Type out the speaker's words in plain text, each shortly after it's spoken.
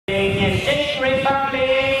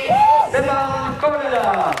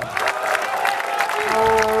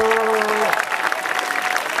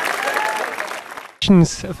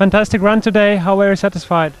congratulations. A fantastic run today. How were you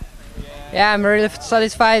satisfied? Yeah, I'm really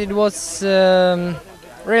satisfied. It was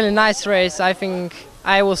really nice race. I think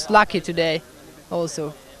I was lucky today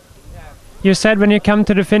also. You said when you come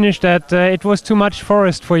to the finish that it was too much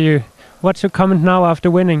forest for you. What's your comment now after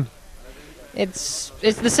winning? It's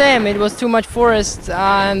the same. It was too much forest,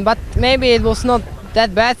 but maybe it was not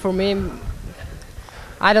that bad for me.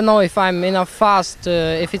 I don't know if I'm enough fast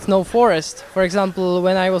if it's no forest. For example,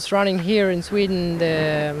 when I was running here in Sweden,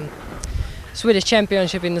 the Swedish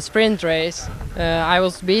Championship in the sprint race, I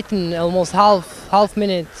was beaten almost half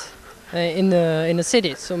minute in the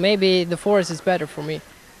city. So maybe the forest is better for me.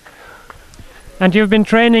 And you've been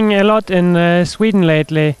training a lot in Sweden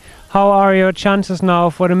lately. How are your chances now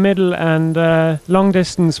for the middle and long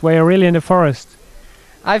distance where you're really in the forest?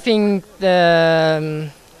 I think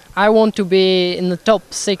I want to be in the top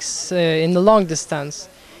 6 in the long distance,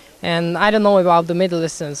 and I don't know about the middle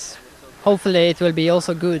distance. Hopefully it will be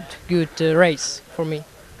also good race for me.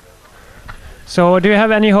 So do you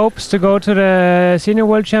have any hopes to go to the Senior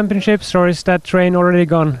World Championships, or is that train already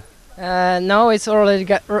gone? No, it's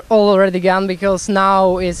already gone, because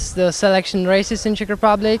now it's the selection races in Czech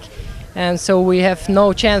Republic, and so we have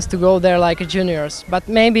no chance to go there like juniors. But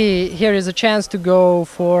maybe here is a chance to go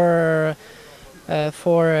for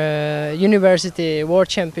University World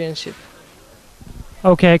Championship.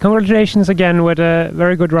 Okay, congratulations again with a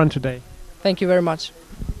very good run today. Thank you very much.